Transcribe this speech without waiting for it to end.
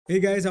Hey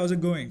guys, how's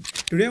it going?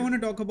 Today I want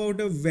to talk about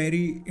a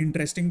very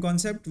interesting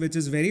concept which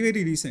is very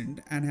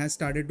recent and has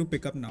started to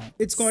pick up now.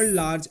 It's called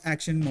large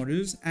action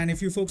models, and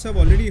if you folks have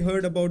already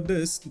heard about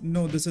this,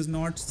 no, this is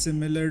not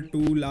similar to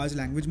large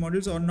language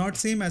models or not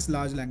same as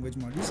large language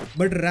models,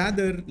 but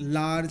rather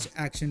large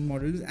action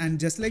models. And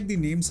just like the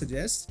name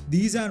suggests,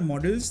 these are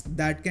models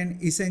that can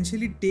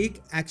essentially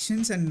take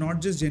actions and not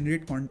just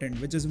generate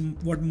content, which is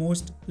what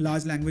most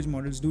large language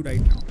models do right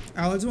now.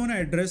 I also want to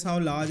address how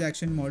large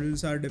action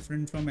models are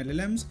different from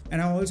LLMs, and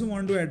I also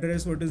want to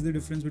address what is the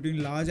difference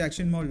between large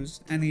action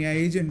models and AI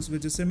agents,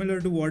 which is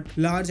similar to what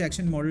large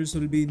action models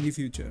will be in the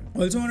future.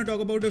 Also want to talk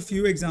about a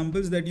few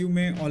examples that you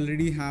may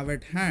already have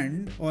at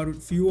hand, or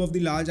few of the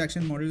large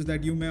action models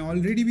that you may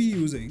already be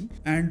using,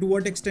 and to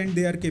what extent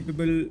they are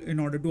capable in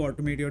order to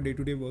automate your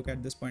day-to-day work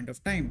at this point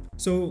of time.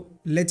 So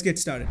let's get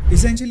started.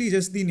 Essentially,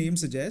 just the name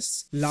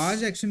suggests,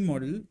 large action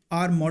model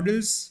are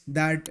models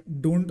that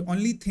don't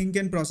only think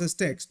and process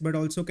text, but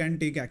also can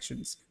take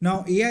actions.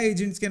 Now, AI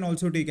agents can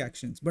also take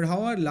actions, but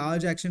how are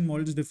large action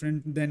models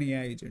different than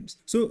AI agents?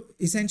 So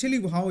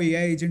essentially how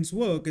AI agents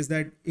work is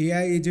that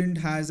AI agent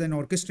has an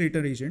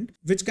orchestrator agent,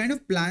 which kind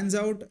of plans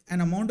out an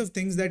amount of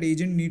things that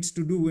agent needs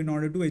to do in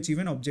order to achieve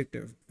an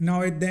objective.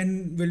 Now it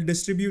then will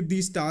distribute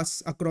these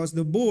tasks across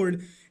the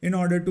board in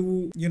order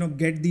to,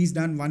 get these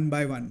done one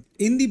by one.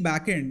 In the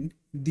backend,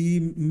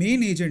 the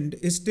main agent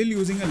is still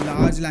using a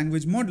large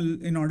language model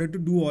in order to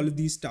do all of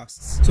these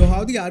tasks. So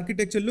how the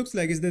architecture looks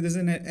like is that there's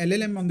an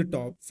LLM on the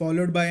top,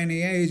 followed by an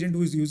AI agent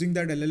who is using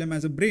that LLM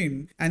as a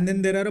brain. And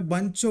then there are a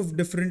bunch of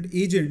different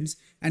agents,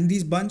 and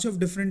these bunch of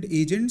different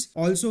agents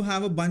also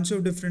have a bunch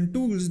of different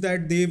tools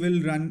that they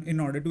will run in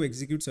order to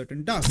execute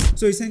certain tasks.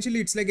 So essentially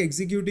it's like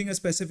executing a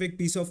specific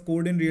piece of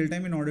code in real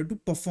time in order to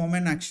perform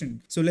an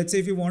action. So let's say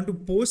if you want to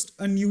post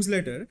a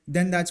newsletter,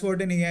 then that's what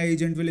an AI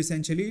agent will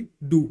essentially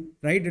do,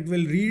 right? It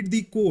will read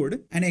the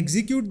code and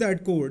execute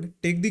that code,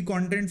 take the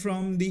content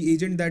from the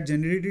agent that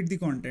generated the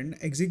content,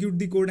 execute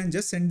the code and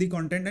just send the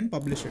content and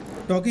publish it.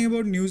 Talking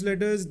about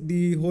newsletters,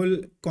 the whole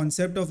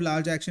concept of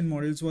large action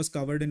models was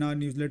covered in our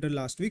newsletter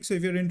last week. So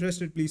if you're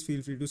interested, please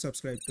feel free to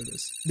subscribe to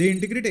this. They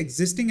integrate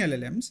existing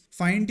LLMs,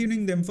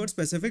 fine-tuning them for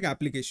specific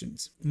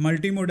applications.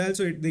 Multimodal,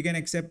 so they can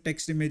accept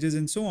text, images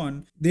and so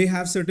on. They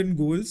have certain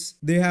goals.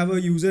 They have a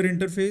user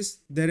interface.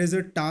 There is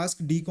a task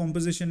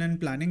decomposition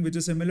and planning, which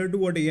is similar to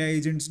what AI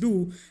agents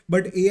do.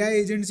 But AI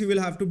agents, you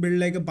will have to build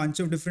like a bunch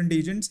of different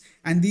agents,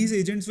 and these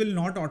agents will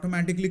not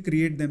automatically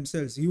create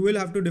themselves. You will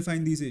have to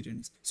define these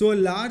agents. So a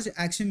large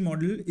action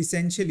model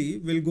essentially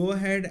will go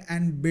ahead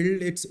and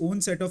build its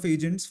own set of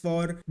agents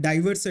for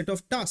diverse set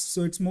of tasks.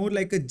 So it's more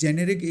like a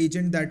generic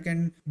agent that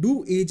can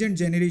do agent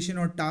generation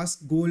or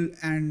task goal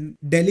and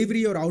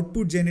delivery or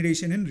output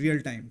generation in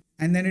real time.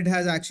 And then it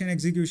has action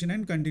execution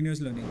and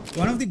continuous learning.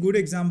 One of the good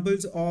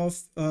examples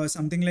of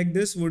something like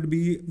this would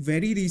be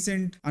very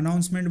recent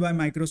announcement by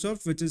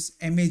Microsoft, which is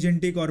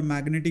M-Agentic or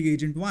Magnetic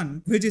Agent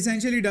 1, which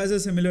essentially does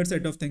a similar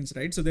set of things,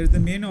 right? So there's the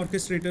main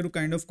orchestrator who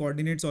kind of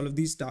coordinates all of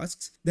these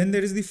tasks. Then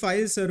there is the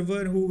file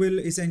server who will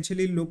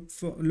essentially look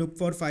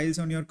for files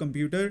on your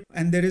computer.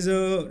 And there is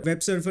a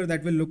web server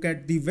that will look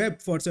at the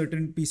web for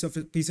certain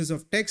pieces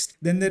of text.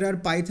 Then there are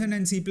Python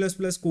and C++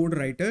 code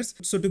writers.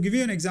 So to give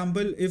you an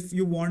example, if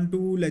you want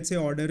to, let's say,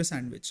 order a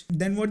sandwich,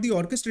 then what the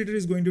orchestrator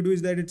is going to do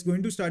is that it's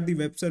going to start the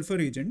web server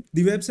agent.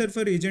 The web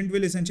server agent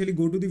will essentially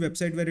go to the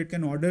website where it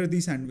can order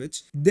the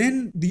sandwich.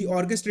 Then the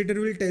orchestrator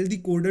will tell the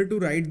coder to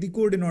write the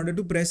code in order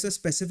to press a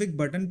specific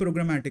button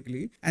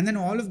programmatically. And then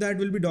all of that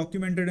will be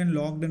documented and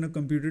logged in a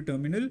computer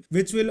terminal,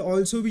 which will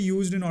also be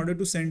used in order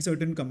to send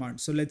certain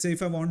commands. So let's say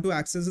if I want to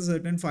access a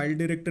certain file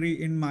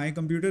directory in my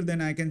computer,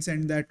 then I can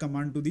send that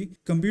command to the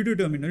computer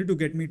terminal to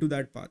get me to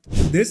that path.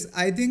 This,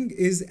 I think,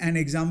 is an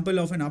example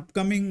of an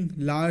upcoming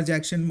large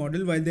action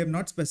model. While they have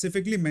not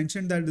specifically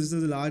mentioned that this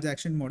is a large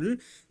action model,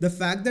 the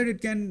fact that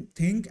it can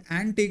think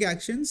and take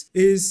actions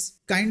is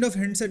kind of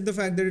hints at the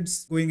fact that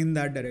it's going in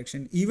that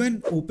direction.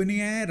 Even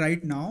OpenAI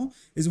right now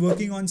is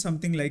working on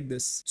something like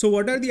this. So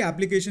what are the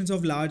applications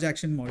of large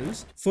action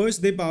models?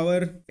 First, they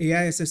power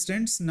AI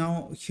assistants.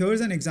 Now here's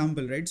an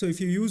example, right? So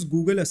if you use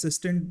Google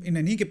Assistant in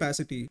any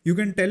capacity, you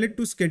can tell it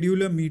to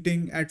schedule a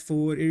meeting at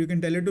 4, you can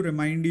tell it to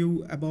remind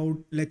you about,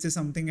 let's say,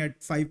 something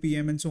at 5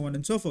 p.m. and so on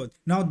and so forth.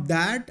 Now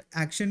that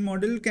action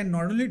model can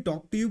not only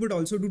talk to you, but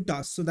also do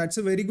tasks. So that's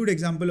a very good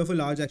example of a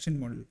large action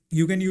model.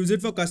 You can use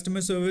it for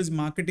customer service,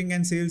 marketing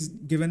and sales,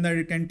 given that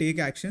it can take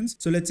actions.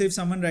 So let's say if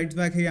someone writes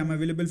back, hey, I'm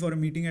available for a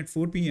meeting at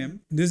 4 p.m.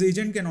 This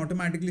agent can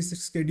automatically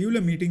schedule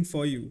a meeting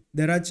for you.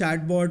 There are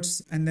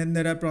chatbots, and then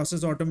there are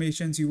process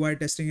automations, UI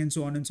testing, and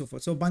so on and so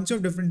forth. So a bunch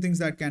of different things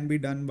that can be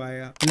done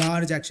by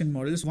large action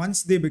models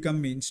once they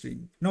become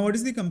mainstream. Now, what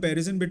is the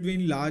comparison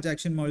between large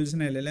action models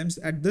and LLMs?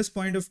 At this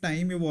point of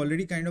time, you've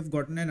already kind of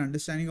gotten an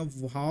understanding of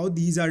how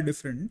these are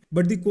different,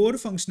 but the core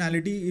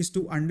functionality is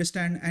to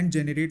understand and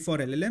generate for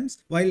LLMs,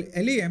 while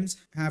LAMs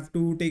have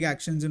to take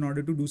actions in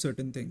order to do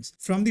certain things.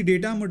 From the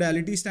data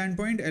modality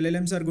standpoint,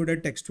 LLMs are good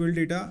at textual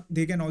data.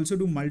 They can also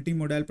do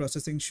multimodal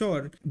processing,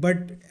 sure,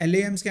 but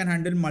LAMs can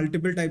handle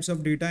multiple types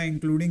of data,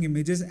 including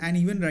images, and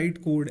even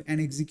write code and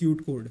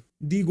execute code.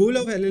 The goal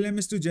of LLM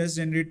is to just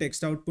generate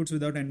text outputs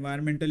without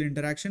environmental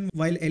interaction,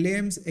 while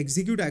LAMs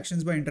execute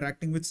actions by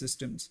interacting with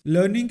systems.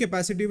 Learning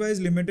capacity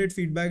wise, limited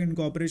feedback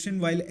incorporation,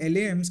 while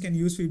LAMs can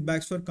use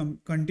feedbacks for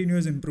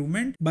continuous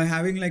improvement by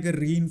having like a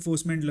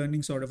reinforcement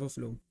learning sort of a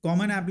flow.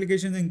 Common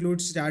applications include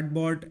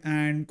chatbot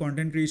and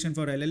content creation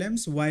for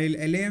LLMs, while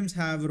LAMs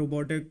have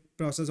robotic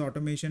process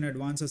automation,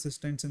 advanced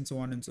assistants, and so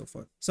on and so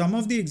forth. Some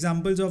of the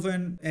examples of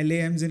an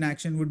LAMs in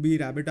action would be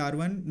Rabbit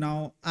R1.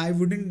 Now, I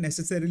wouldn't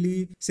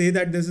necessarily say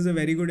that this is a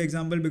very good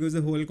example because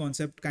the whole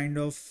concept kind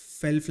of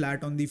fell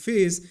flat on the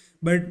face,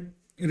 but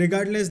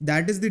regardless,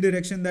 that is the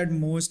direction that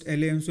most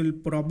LAMs will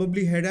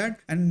probably head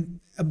at. And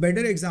a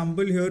better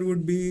example here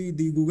would be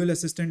the Google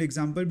Assistant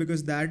example,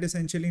 because that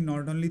essentially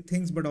not only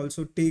thinks but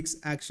also takes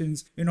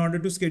actions in order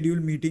to schedule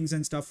meetings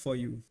and stuff for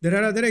you. There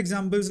are other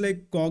examples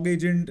like Cog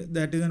Agent,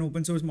 that is an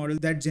open source model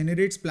that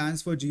generates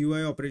plans for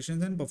GUI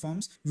operations and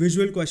performs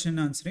visual question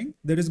answering.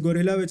 There is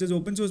Gorilla, which is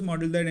open source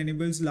model that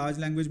enables large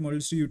language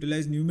models to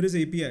utilize numerous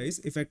APIs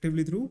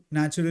effectively through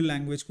natural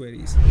language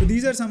queries. So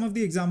these are some of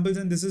the examples,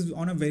 and this is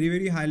on a very,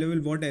 very high level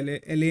what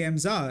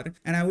LAMs are.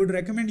 And I would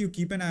recommend you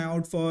keep an eye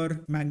out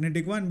for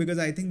Magnetic One, because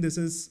I think this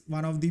is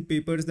one of the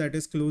papers that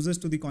is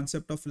closest to the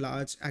concept of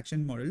large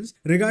action models.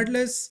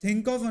 Regardless,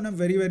 think of on a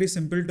very, very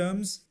simple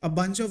terms, a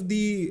bunch of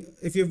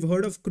if you've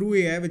heard of Crew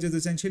AI, which is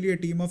essentially a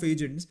team of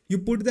agents, you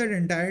put that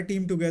entire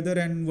team together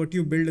and what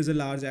you build is a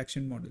large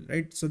action model,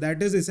 right? So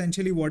that is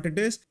essentially what it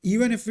is.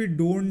 Even if we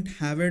don't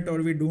have it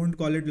or we don't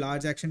call it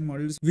large action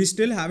models, we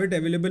still have it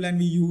available and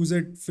we use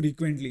it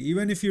frequently.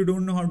 Even if you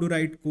don't know how to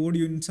write code,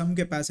 you in some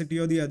capacity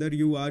or the other,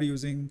 you are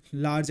using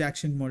large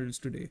action models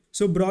today.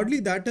 So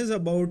broadly, that is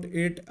about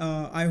it.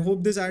 I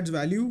hope this adds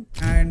value.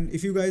 And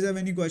if you guys have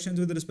any questions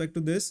with respect to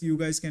this, you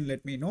guys can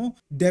let me know.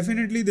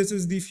 Definitely, this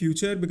is the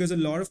future, because a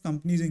lot of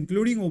companies,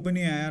 including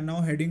OpenAI, are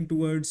now heading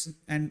towards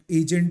an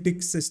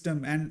agentic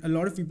system. And a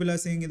lot of people are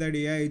saying that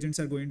AI agents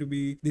are going to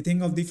be the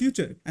thing of the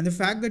future. And the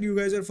fact that you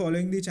guys are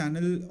following the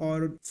channel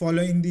or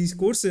following these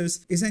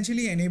courses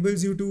essentially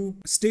enables you to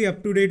stay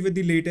up to date with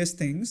the latest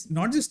things.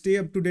 Not just stay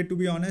up to date, to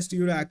be honest,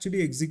 you're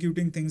actually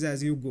executing things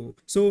as you go.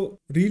 So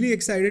really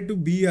excited to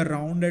be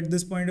around at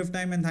this point of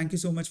time, and thank you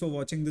so much for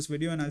watching this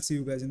video, and I'll see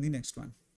you guys in the next one.